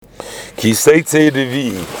כי סייצי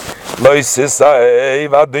רבי לא יססאי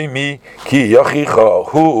ואדוימי כי יוכיחו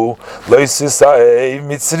הוא לא יססאי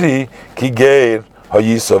מצרי כי גר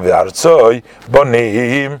היסו וארצוי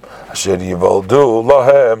בונים אשר יוולדו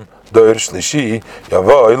להם דור שלישי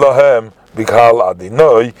יבוא להם בקהל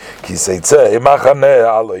אדינוי כי סייצי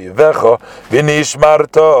מחנה על אויביך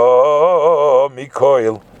ונשמרתו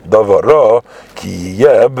מכל דברו כי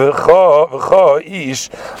יהיה בך איש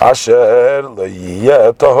אשר לא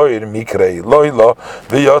יהיה טהור מקרי לילה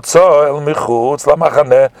ויוצא אל מחוץ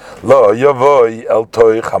למחנה לא יבוא אל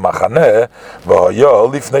תוך המחנה והיה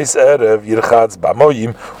לפני ערב ירחץ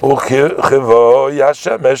במים וכבוי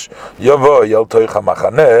השמש יבוא אל תוך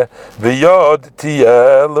המחנה ויד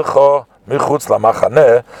תהיה לך מחוץ למחנה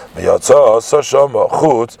ויוצא שם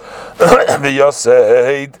חוץ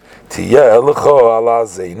ויוסד תהיה לך על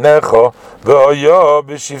הזינך והיה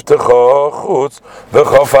בשבתך חוץ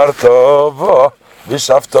וחפרתו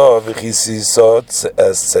ושבתו וכיסיסות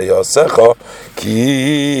אסציוסך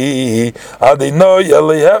כי אדינוי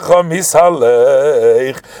אלוהיך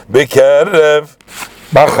מסהלך בקרב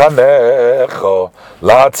מחנך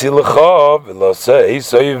להצילך ולעשה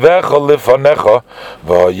אויביך לפניך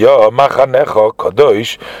והיה מחנך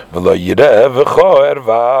קדוש ולא יראה בך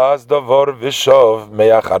ערבס דבר ושוב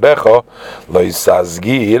מאחריך לא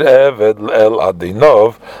יססגיר עבד אל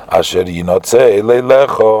אדינוב אשר ינוצא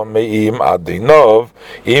אליך מעם אדינוב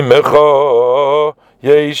עמך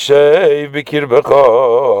ישב בקרבך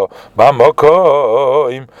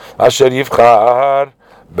במקום אשר יבחר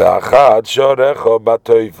באחד שערך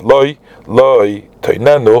בטוב לוי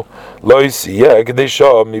תיננו לא יהיה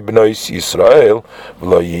קדשו מבני ישראל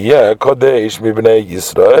ולא יהיה קודש מבני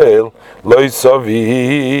ישראל לא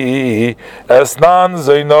יסובי אסנן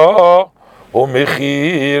זינו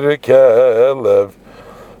ומחיר כלב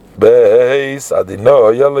בייס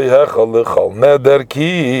אדינוי אלוהיך לכל נדר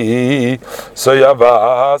כי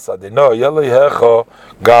סויבס אדינוי אלוהיך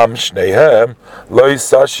גם שניהם לא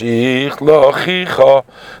יסשיך להוכיח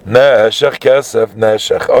נשך כסף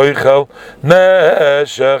נשך אוכל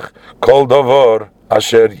נשך כל דבר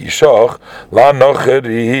אשר ישוך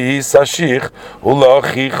לנוכרי יסשיך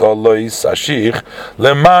ולהוכיח לא יסשיך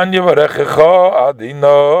למען יברכך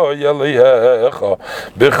אדינוי אלוהיך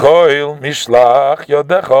בכל משלח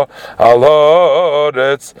ידך על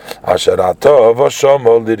הארץ אשר אתה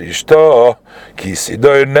ושמו לרשתו כי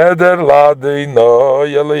סידור נדר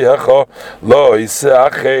לאדינוי אלוהיך לא יישא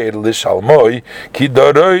אחר לשלמוי כי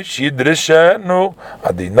דורש ידרשנו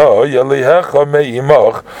אדינוי אלוהיך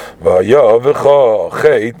מעמך והיה בך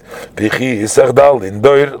חית וכי יסך דלין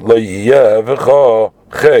דור לא יהיה בך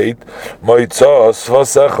חית מויצא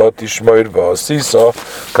שפסך תשמור ועשיסו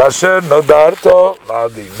כאשר נדרת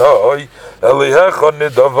לאדינוי אלוהיך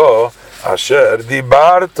נדבו אשר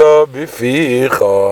דיברת בפיך